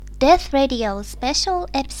Death Radio Special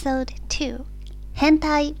Episode 2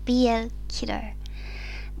 Hentai BL Killer.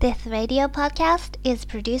 Death Radio podcast is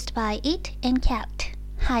produced by It and Cat.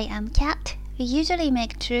 Hi, I'm Cat. We usually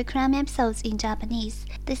make true crime episodes in Japanese.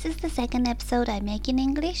 This is the second episode I make in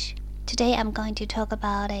English. Today I'm going to talk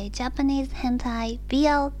about a Japanese hentai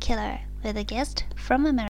BL killer with a guest from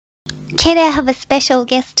America. Okay, I have a special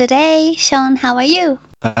guest today. Shawn, how are you?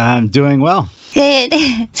 I'm doing well. Good.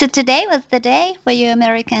 So today was the day for you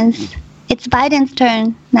Americans. It's Biden's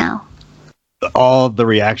turn now. All the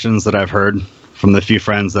reactions that I've heard from the few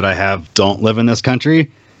friends that I have don't live in this country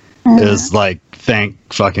is like, thank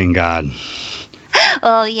fucking God.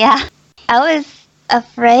 Oh, yeah. I was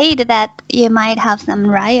afraid that you might have some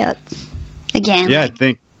riots again. Yeah,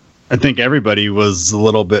 I think everybody was a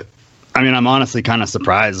little bit... I mean, I'm honestly kind of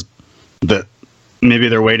surprised that maybe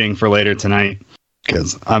they're waiting for later tonight.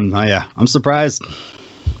 Because I'm surprised.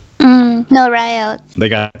 No riots. They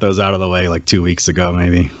got those out of the way like 2 weeks ago,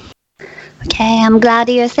 maybe. Okay, I'm glad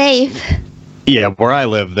you're safe. Yeah, where I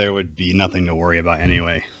live, there would be nothing to worry about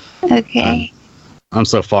anyway. Okay. I'm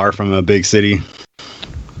so far from a big city.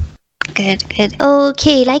 Good.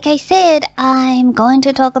 Okay, like I said, I'm going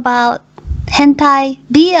to talk about hentai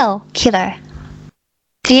BL killer.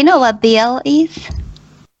 Do you know what BL is?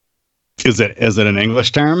 Is it an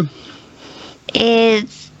English term?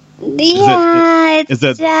 It's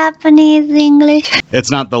it Japanese English. It's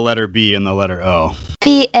not the letter B and the letter O.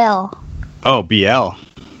 BL. Oh, BL.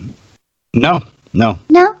 No. No?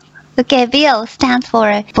 Okay, BL stands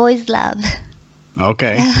for boys love.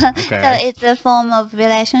 Okay. So it's a form of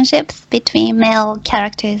relationships between male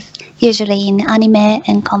characters, usually in anime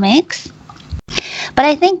and comics. But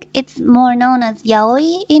I think it's more known as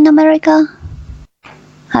yaoi in America.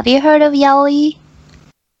 Have you heard of yaoi?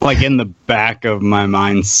 Like in the back of my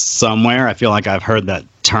mind somewhere, I feel like I've heard that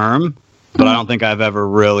term, but I don't think I've ever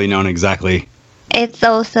really known exactly. It's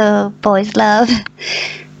also boys love.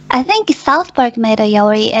 I think South Park made a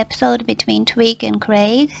yaoi episode between Twig and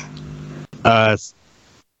Craig. Yeah,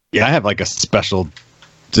 I have like a special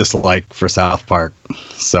dislike for South Park,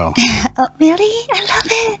 so. Oh, really? I love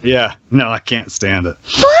it. Yeah, no, I can't stand it.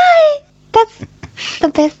 Why? That's the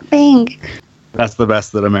best thing. That's the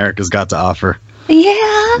best that America's got to offer.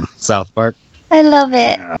 Yeah. South Park. I love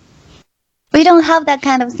it. We don't have that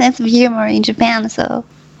kind of sense of humor in Japan, so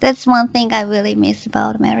that's one thing I really miss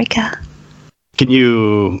about America. Can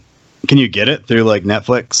you get it through like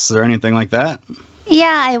Netflix or anything like that?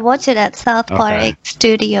 Yeah, I watch it at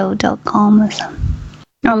southparkstudio.com or something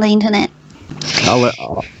on the internet.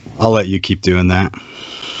 I'll let you keep doing that.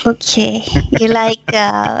 Okay. You like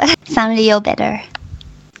Sanrio better?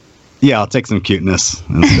 Yeah, I'll take some cuteness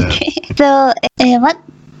instead. Okay. So, what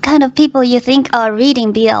kind of people you think are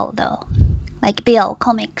reading BL though? Like BL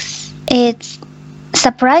comics? It's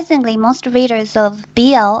surprisingly most readers of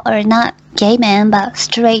BL are not gay men but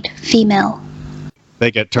straight female. They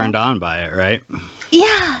get turned on by it, right?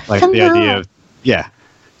 Yeah, like somehow. The idea of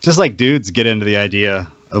just like dudes get into the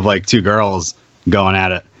idea of like two girls going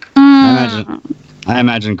at it. I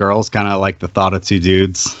imagine girls kind of like the thought of two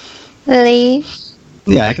dudes. Really?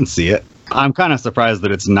 Yeah, I can see it. I'm kind of surprised that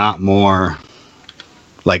it's not more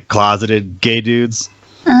like closeted gay dudes,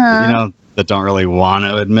 that don't really want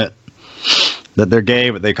to admit that they're gay,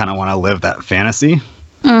 but they kind of want to live that fantasy.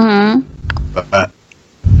 Mm-hmm. But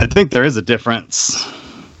I think there is a difference.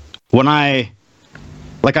 When I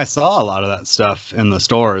saw a lot of that stuff in the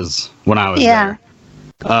stores when I was there.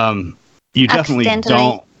 You definitely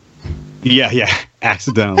don't. Yeah,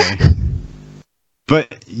 accidentally.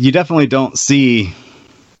 But you definitely don't see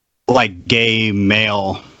like gay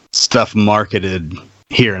male stuff marketed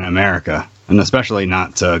here in America, and especially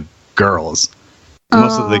not to girls.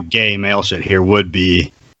 Most of the gay male shit here would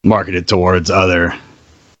be marketed towards other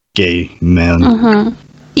gay men. Mm-hmm.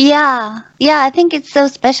 Yeah, I think it's so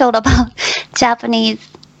special about Japanese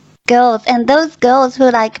girls, and those girls who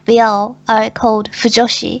like BL are called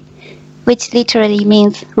fujoshi, which literally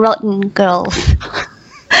means rotten girls.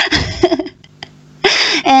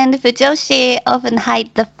 And fujoshi often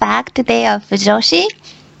hide the fact they are fujoshi.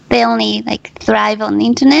 They only like thrive on the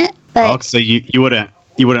internet. But so you wouldn't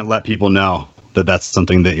let people know that that's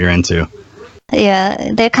something that you're into.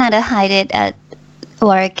 Yeah, they kind of hide it at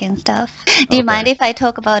work and stuff. Do you mind if I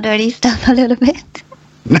talk about dirty stuff a little bit?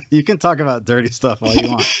 You can talk about dirty stuff all you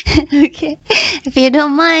want. Okay. If you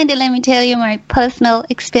don't mind, let me tell you my personal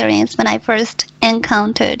experience when I first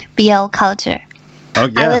encountered BL culture. Oh,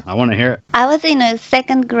 yeah. I want to hear it. I was in a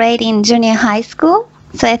second grade in junior high school.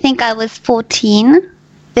 So I think I was 14,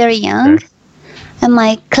 very young. Okay. And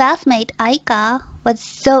my classmate Aika was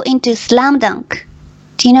so into Slam Dunk.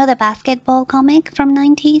 Do you know the basketball comic from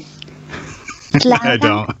 90s? I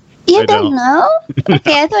don't. You don't know?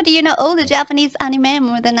 Okay, I thought you know all the Japanese anime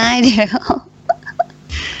more than I do.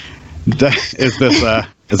 Is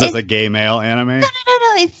this a gay male anime? No.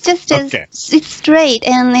 It's just it's straight,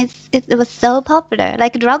 and it was so popular,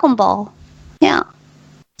 like Dragon Ball. Yeah,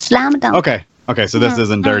 Slam Dunk. Okay. So this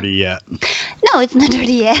isn't dirty yet. No, it's not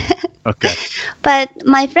dirty yet. Okay. But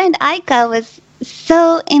my friend Aika was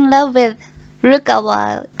so in love with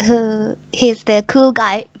Rukawa, he's the cool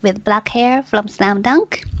guy with black hair from Slam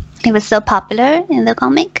Dunk. He was so popular in the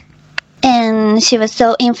comic. And she was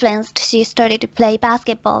so influenced, she started to play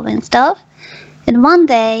basketball and stuff. And one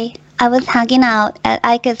day, I was hanging out at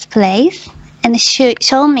Aika's place, and she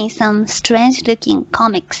showed me some strange-looking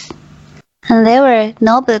comics. And they were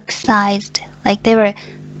notebook-sized, like they were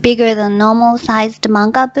bigger than normal-sized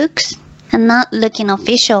manga books, and not looking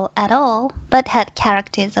official at all, but had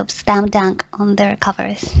characters of Slam Dunk on their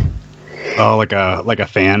covers. Oh, like a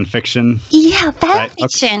fan fiction? Yeah, fan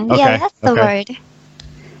fiction. Okay. Yeah, that's the word.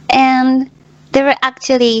 And there were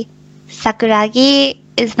actually Sakuragi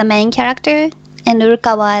is the main character, and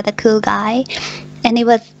Urukawa the cool guy, and it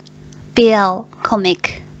was BL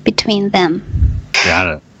comic between them.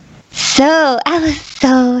 Got it. So I was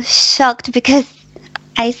so shocked because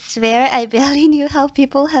I swear I barely knew how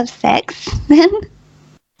people have sex then.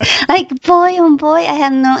 Like boy on boy, I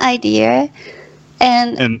had no idea.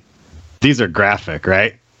 And these are graphic,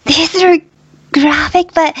 right? These are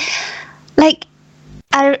graphic, but like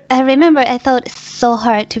I remember I thought it's so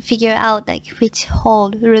hard to figure out like which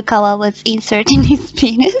hole Rukawa was inserting his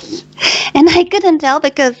penis, and I couldn't tell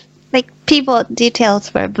because like people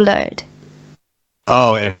details were blurred.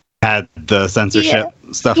 Oh, it had the censorship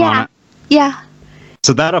stuff on it? Yeah.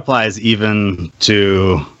 So that applies even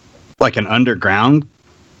to like an underground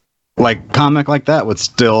like comic like that would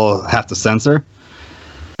still have to censor?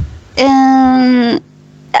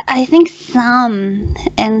 I think some,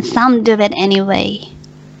 and some do it anyway.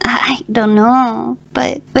 I don't know,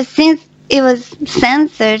 but since it was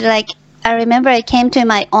censored, like I remember I came to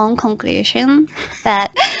my own conclusion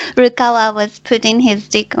that Rukawa was putting his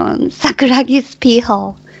dick on Sakuragi's pee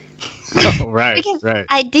hole. Oh, right, because right.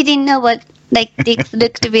 I didn't know what like dicks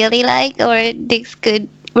looked really like, or dicks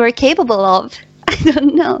were capable of. I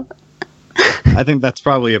don't know. I think that's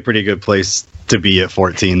probably a pretty good place to be at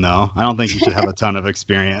 14, though. I don't think you should have a ton of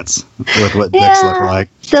experience with what dicks look like.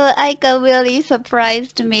 So Aika really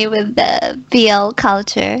surprised me with the BL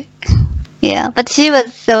culture. Yeah, but she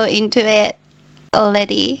was so into it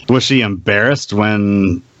already. Was she embarrassed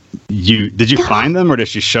when did you find them, or did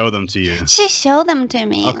she show them to you? She showed them to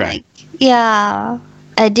me. Okay. Like, yeah,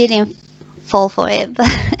 I didn't fall for it, but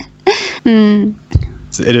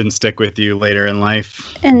So it didn't stick with you later in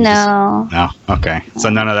life? No. No? Okay. So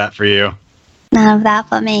none of that for you? None of that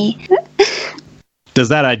for me. Does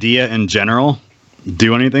that idea in general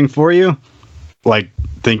do anything for you? Like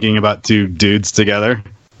thinking about two dudes together?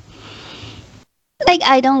 Like,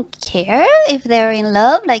 I don't care if they're in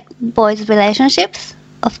love, like boys' relationships.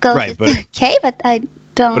 Of course, right, it's okay, but I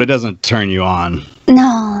don't... But it doesn't turn you on?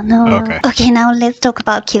 No. Okay. Okay, now let's talk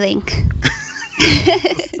about killing.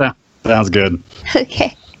 Sounds good.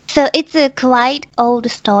 Okay. So it's a quite old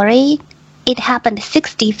story. It happened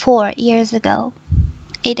 64 years ago.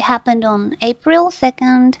 It happened on April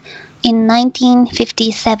 2nd in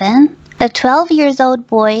 1957. A 12-year-old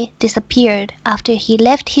boy disappeared after he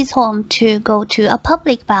left his home to go to a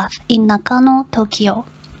public bath in Nakano, Tokyo.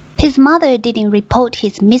 His mother didn't report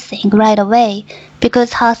his missing right away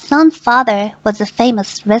because her son's father was a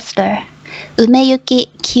famous wrestler, Umeyuki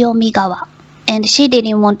Kiyomigawa, and she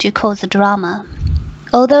didn't want to cause a drama.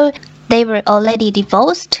 Although they were already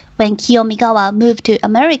divorced when Kiyomigawa moved to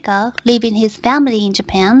America, leaving his family in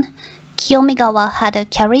Japan, Kiyomigawa had a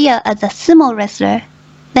career as a sumo wrestler.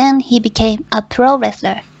 Then he became a pro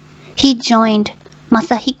wrestler. He joined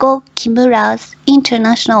Masahiko Kimura's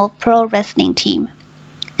international pro wrestling team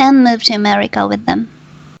and moved to America with them.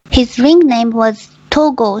 His ring name was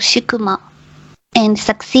Togo Shikuma and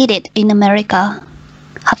succeeded in America.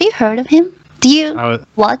 Have you heard of him? Do you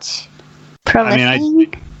watch pro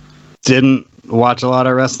wrestling? I didn't watch a lot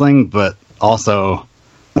of wrestling, but also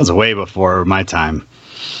that was way before my time.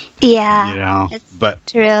 Yeah, it's but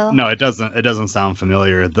true. No, it doesn't sound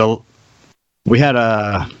familiar. We had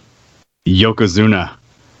a Yokozuna.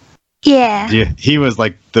 Yeah. He was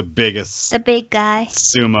like the biggest, the big guy,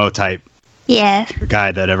 sumo type. Yes.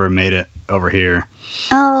 Guy that ever made it over here.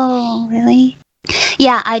 Oh, really?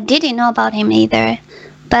 Yeah, I didn't know about him either.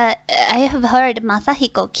 But I have heard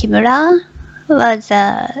Masahiko Kimura was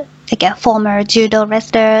like a former judo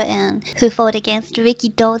wrestler and who fought against Riki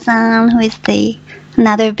Dozan, who is the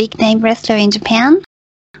another big-name wrestler in Japan.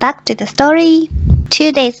 Back to the story.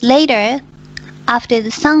 2 days later, after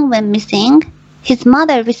the son went missing, his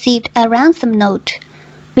mother received a ransom note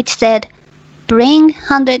which said, "Bring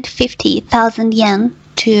 150,000 yen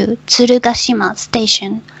to Tsurugashima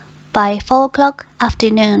Station by 4 o'clock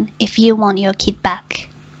afternoon if you want your kid back."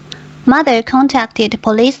 Mother contacted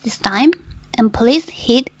police this time, and police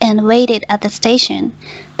hid and waited at the station,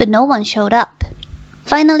 but no one showed up.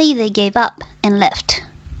 Finally, they gave up and left.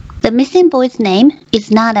 The missing boy's name is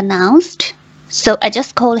not announced, so I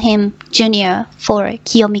just call him Junior for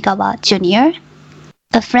Kiyomigawa Junior.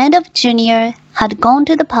 A friend of Junior had gone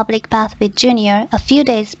to the public bath with Junior a few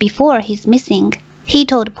days before his missing. He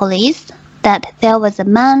told police that there was a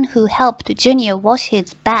man who helped Junior wash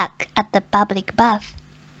his back at the public bath.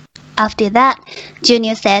 After that,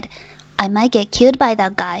 Junior said, "I might get killed by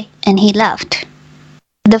that guy," and he left.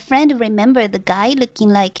 The friend remembered the guy looking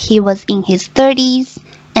like he was in his 30s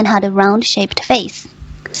and had a round-shaped face.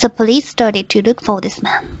 So police started to look for this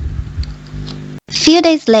man. A few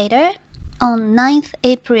days later, on 9th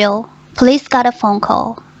April, police got a phone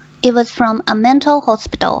call. It was from a mental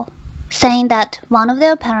hospital, saying that one of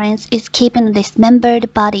their parents is keeping a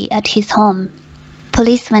dismembered body at his home.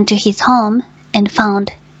 Police went to his home and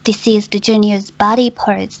found deceased Junior's body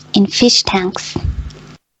parts in fish tanks.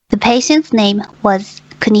 The patient's name was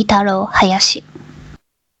Kunitaro Hayashi.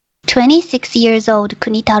 26 years old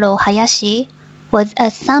Kunitaro Hayashi was a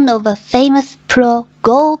son of a famous pro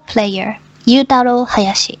Go player, Yutaro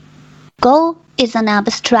Hayashi. Go is an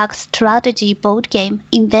abstract strategy board game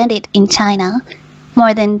invented in China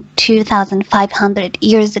more than 2,500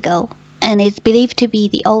 years ago and is believed to be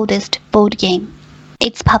the oldest board game.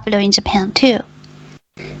 It's popular in Japan too.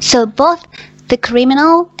 So both the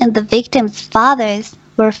criminal and the victim's fathers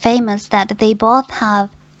were famous that they both have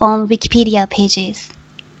on Wikipedia pages.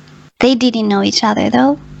 They didn't know each other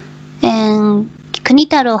though. And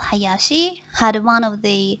Kunitaro Hayashi had one of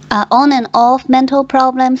the on and off mental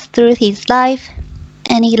problems through his life,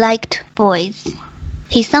 and he liked boys.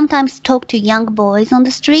 He sometimes talked to young boys on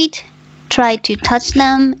the street, tried to touch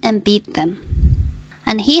them and beat them.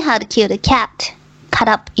 And he had killed a cat, cut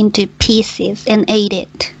up into pieces and ate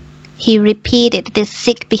it. He repeated this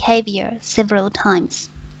sick behavior several times.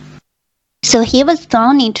 So he was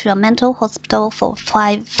thrown into a mental hospital for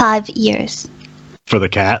five years. For the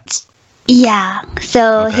cats? Yeah,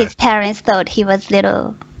 so okay. His parents thought he was a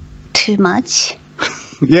little too much.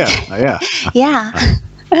 Yeah. Yeah.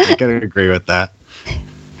 I can agree with that.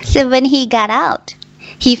 So when he got out,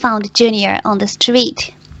 he found Junior on the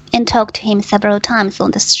street and talked to him several times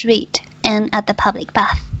on the street and at the public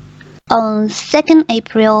bath. On 2nd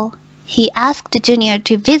April, he asked Junior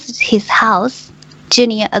to visit his house.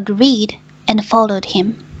 Junior agreed and followed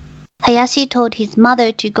him. Hayashi told his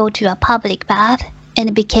mother to go to a public bath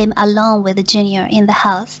and became alone with Junior in the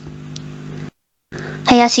house.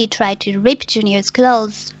 Hayashi tried to rip Junior's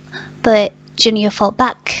clothes, but Junior fought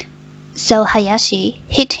back. So Hayashi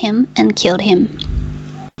hit him and killed him.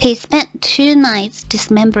 He spent 2 nights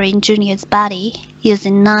dismembering Junior's body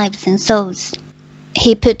using knives and saws.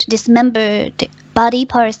 He put dismembered body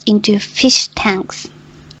parts into fish tanks.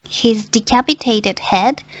 His decapitated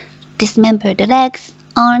head, dismembered legs,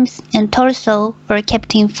 arms, and torso were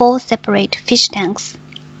kept in 4 separate fish tanks.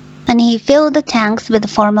 And he filled the tanks with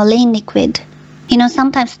formalin liquid. You know,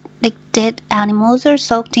 sometimes like dead animals are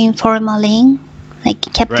soaked in formalin, like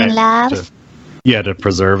kept in labs. To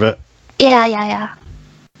preserve it. Yeah.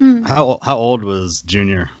 How old was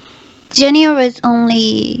Junior? Junior was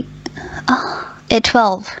only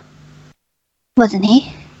 12, wasn't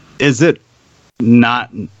he? Is it not...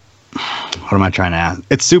 What am I trying to ask?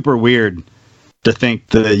 It's super weird to think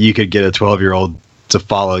that you could get a 12-year-old to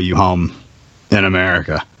follow you home in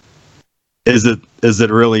America. Is it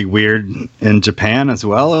really weird in Japan as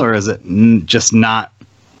well, or is it just not?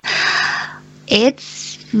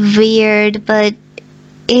 It's weird, but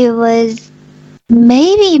it was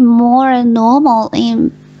maybe more normal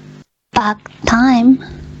in back time.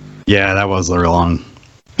 Yeah, that was a long.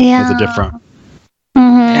 Yeah. It's a different.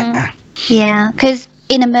 Mm-hmm. Yeah, because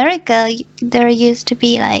in America, there used to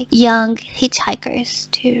be like young hitchhikers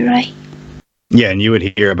too, right? Yeah, and you would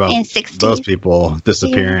hear about those people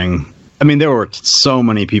disappearing. Yeah. I mean, there were so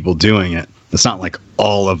many people doing it. It's not like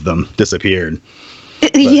all of them disappeared.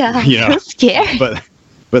 But, yeah, so scary.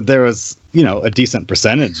 But there was, a decent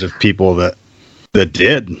percentage of people that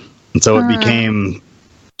did. And so it became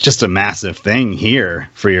just a massive thing here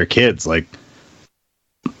for your kids. Like,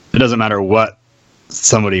 it doesn't matter what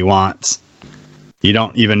somebody wants. You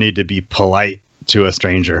don't even need to be polite to a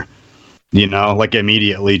stranger, like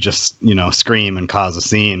immediately just, scream and cause a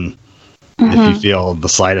scene if you feel the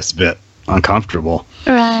slightest bit uncomfortable.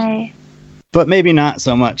 Right. But maybe not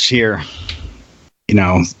so much here,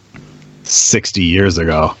 60 years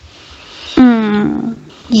ago.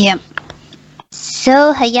 Yeah.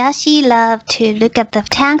 So Hayashi loved to look at the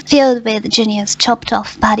tank filled with Junior's chopped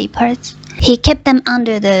off body parts. He kept them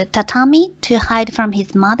under the tatami to hide from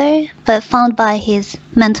his mother, but found by his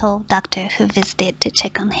mental doctor who visited to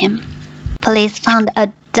check on him. Police found a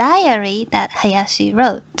diary that Hayashi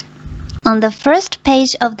wrote. On the first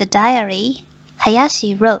page of the diary,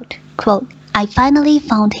 Hayashi wrote, quote, "I finally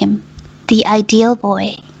found him, the ideal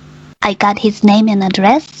boy. I got his name and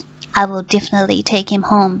address. I will definitely take him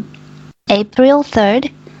home. April 3rd,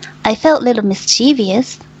 I felt a little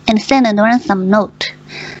mischievous and sent a ransom note.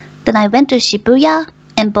 Then I went to Shibuya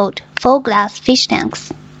and bought 4 glass fish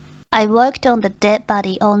tanks. I worked on the dead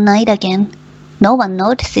body all night again. No one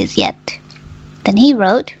notices yet." Then he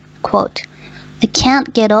wrote, quote, "I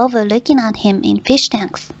can't get over looking at him in fish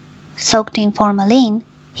tanks. Soaked in formalin,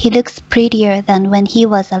 he looks prettier than when he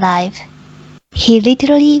was alive." He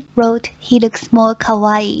literally wrote he looks more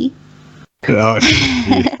kawaii. Oh,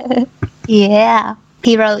 yeah.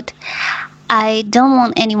 He wrote, "I don't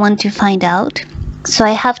want anyone to find out, so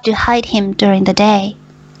I have to hide him during the day.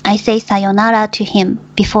 I say sayonara to him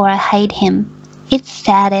before I hide him. It's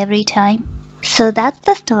sad every time." So that's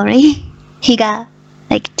the story. He got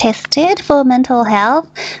tested for mental health,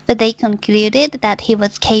 but they concluded that he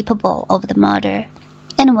was capable of the murder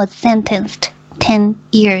and was sentenced 10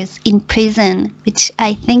 years in prison, which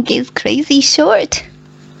I think is crazy short.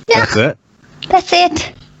 Yeah. That's it? That's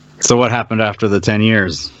it. So what happened after the 10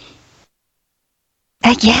 years?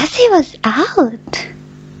 I guess he was out.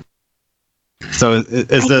 So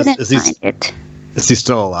is he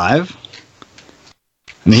still alive?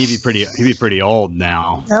 I mean, he'd be pretty old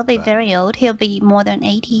now. He'll be very old. He'll be more than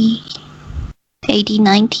 80,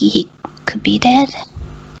 90. He could be dead.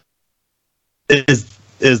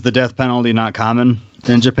 Is the death penalty not common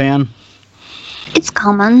in Japan? It's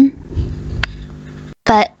common.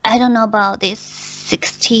 But I don't know about this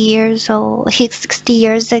 60 years ago.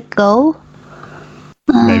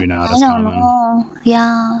 Maybe not as common. I don't know.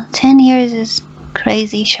 Yeah, 10 years is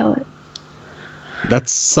crazy short.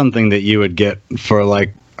 That's something that you would get for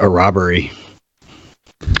a robbery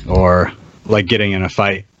or getting in a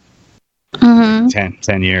fight. 10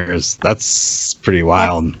 years. That's pretty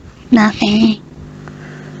wild. Nothing.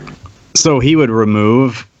 So he would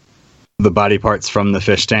remove the body parts from the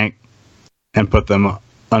fish tank and put them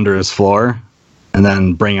under his floor and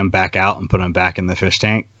then bring them back out and put them back in the fish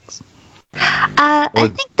tank. I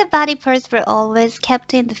think the body parts were always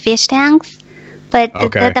kept in the fish tanks, but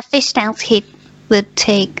the fish tanks he would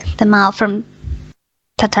take them out from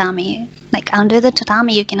tatami. Under the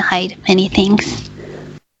tatami you can hide many things.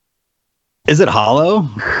 Is it hollow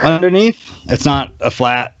underneath? It's not a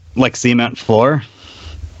flat cement floor?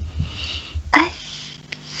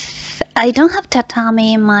 I don't have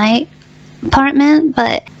tatami in my apartment,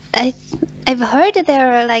 but I've heard that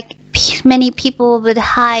there are many people would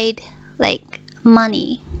hide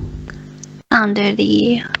money under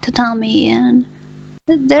the tatami, and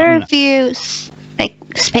there are a few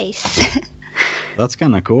space. That's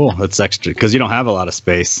kind of cool. It's extra because you don't have a lot of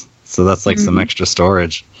space, so that's some extra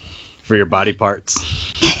storage for your body parts.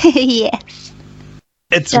 Yes.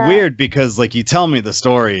 It's weird because you tell me the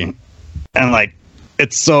story and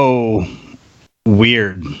it's so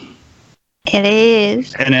weird. It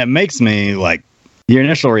is. And it makes me your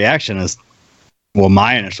initial reaction is,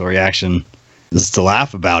 my initial reaction is to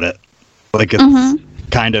laugh about it. It's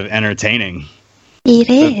kind of entertaining. It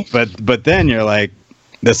is. But then you're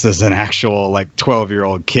this is an actual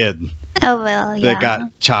 12-year-old kid. Oh, well, yeah. That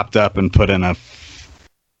got chopped up and put in a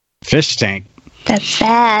fish tank. That's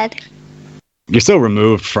sad. You're so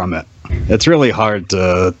removed from it. It's really hard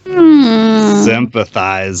to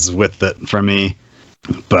sympathize with it for me.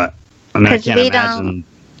 But I can't imagine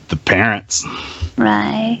the parents.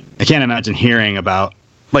 Right. I can't imagine hearing about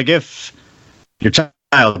if your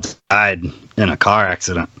child died in a car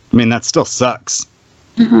accident. That still sucks.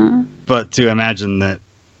 But to imagine that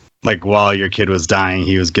while your kid was dying,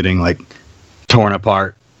 he was getting torn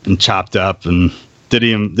apart and chopped up, and did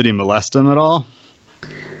he molest him at all?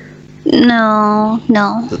 No.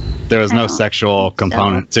 There was no sexual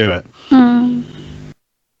component to it.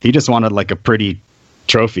 He just wanted a pretty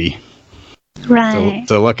trophy. Right.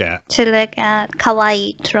 To look at.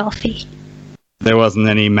 Kawaii trophy. There wasn't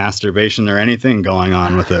any masturbation or anything going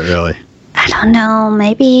on with it, really. I don't know,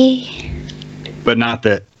 maybe. But not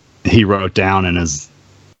that he wrote down in his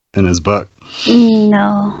book.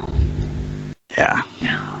 No. Yeah.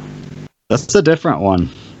 No. That's a different one.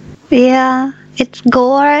 Yeah, it's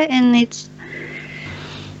gore and it's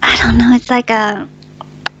I don't know. It's like a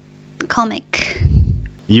comic.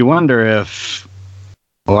 You wonder if...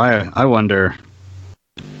 Well, I wonder...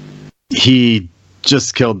 He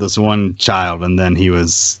just killed this one child and then he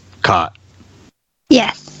was caught.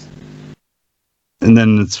 Yes. And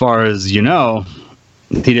then as far as you know,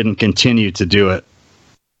 he didn't continue to do it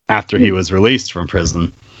after he was released from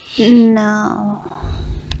prison. No.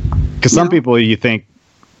 Because some people, you think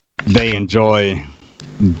they enjoy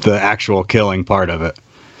the actual killing part of it.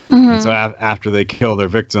 And so after they kill their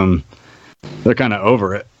victim, they're kind of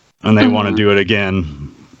over it and they want to do it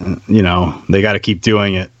again. You know, they got to keep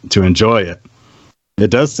doing it to enjoy it. It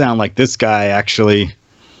does sound like this guy actually,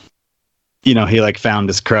 you know, he like found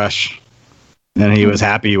his crush and he was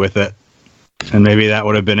happy with it. And maybe that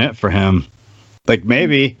would have been it for him. Like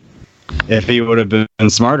maybe if he would have been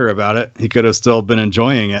smarter about it, he could have still been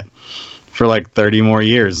enjoying it for like 30 more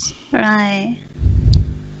years. Right.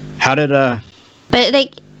 How did But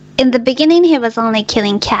like in the beginning, he was only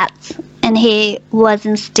killing cats, and he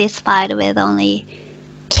wasn't satisfied with only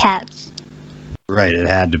cats. Right, it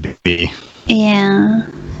had to be. Yeah.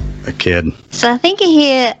 A kid. So I think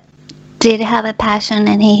he did have a passion,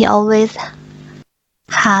 and he always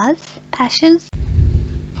has passions.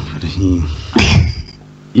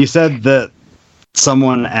 You said that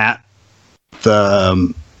someone at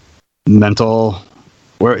the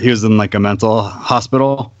where he was in like a mental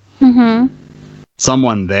hospital. Mm-hmm.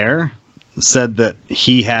 Someone there said that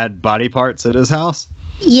he had body parts at his house.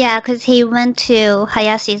 Yeah, because he went to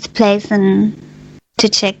Hayashi's place and to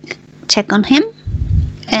check on him,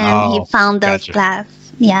 and he found those glass.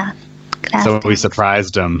 Yeah. Glass so tanks. we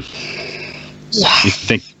surprised him. Yeah. You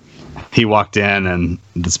think he walked in and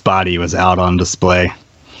this body was out on display?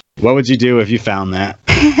 What would you do if you found that?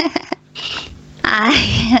 I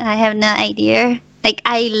have no idea. Like,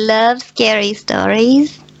 I love scary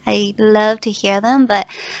stories. I love to hear them, but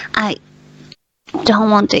I don't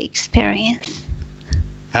want to experience.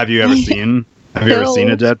 Have you ever seen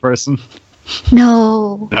a dead person?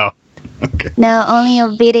 No. No. Okay. No, only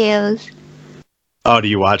on videos. Oh, do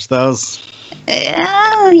you watch those?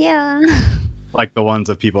 Yeah. Like the ones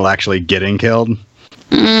of people actually getting killed?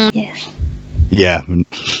 Yes. Yeah,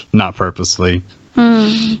 not purposely.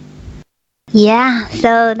 Yeah,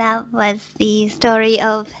 so that was the story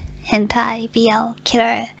of Hentai BL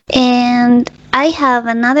Killer. And I have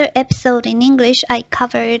another episode in English. I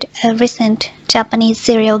covered a recent Japanese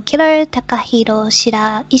serial killer, Takahiro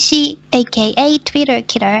Shiraishi, aka Twitter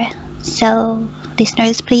Killer. So,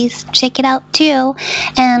 listeners, please check it out too.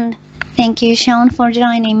 And thank you, Shawn, for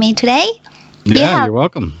joining me today. Yeah, you're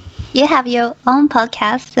welcome. You have your own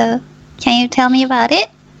podcast, so can you tell me about it?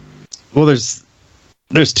 Well, there's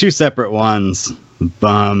two separate ones.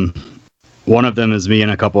 One of them is me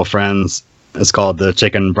and a couple of friends. It's called the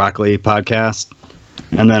Chicken Broccoli Podcast.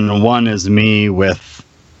 And then one is me with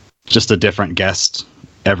just a different guest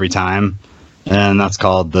every time. And that's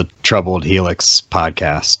called the Troubled Helix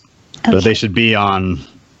Podcast. Okay. But they should be on,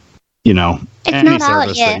 any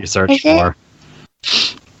service that you search for.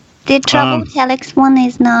 The Troubled Helix one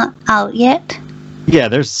is not out yet? Yeah,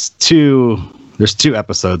 there's two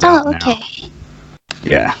episodes out now. Oh, okay.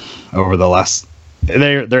 Yeah, over the last...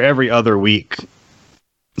 They're every other week.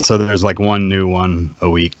 So there's like one new one a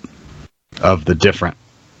week of the different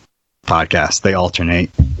podcasts. They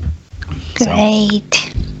alternate. Great.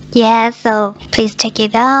 So. Yeah, so please check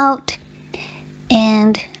it out.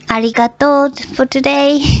 And arigato for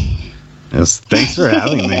today. Yes, thanks for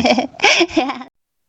having me. Yeah.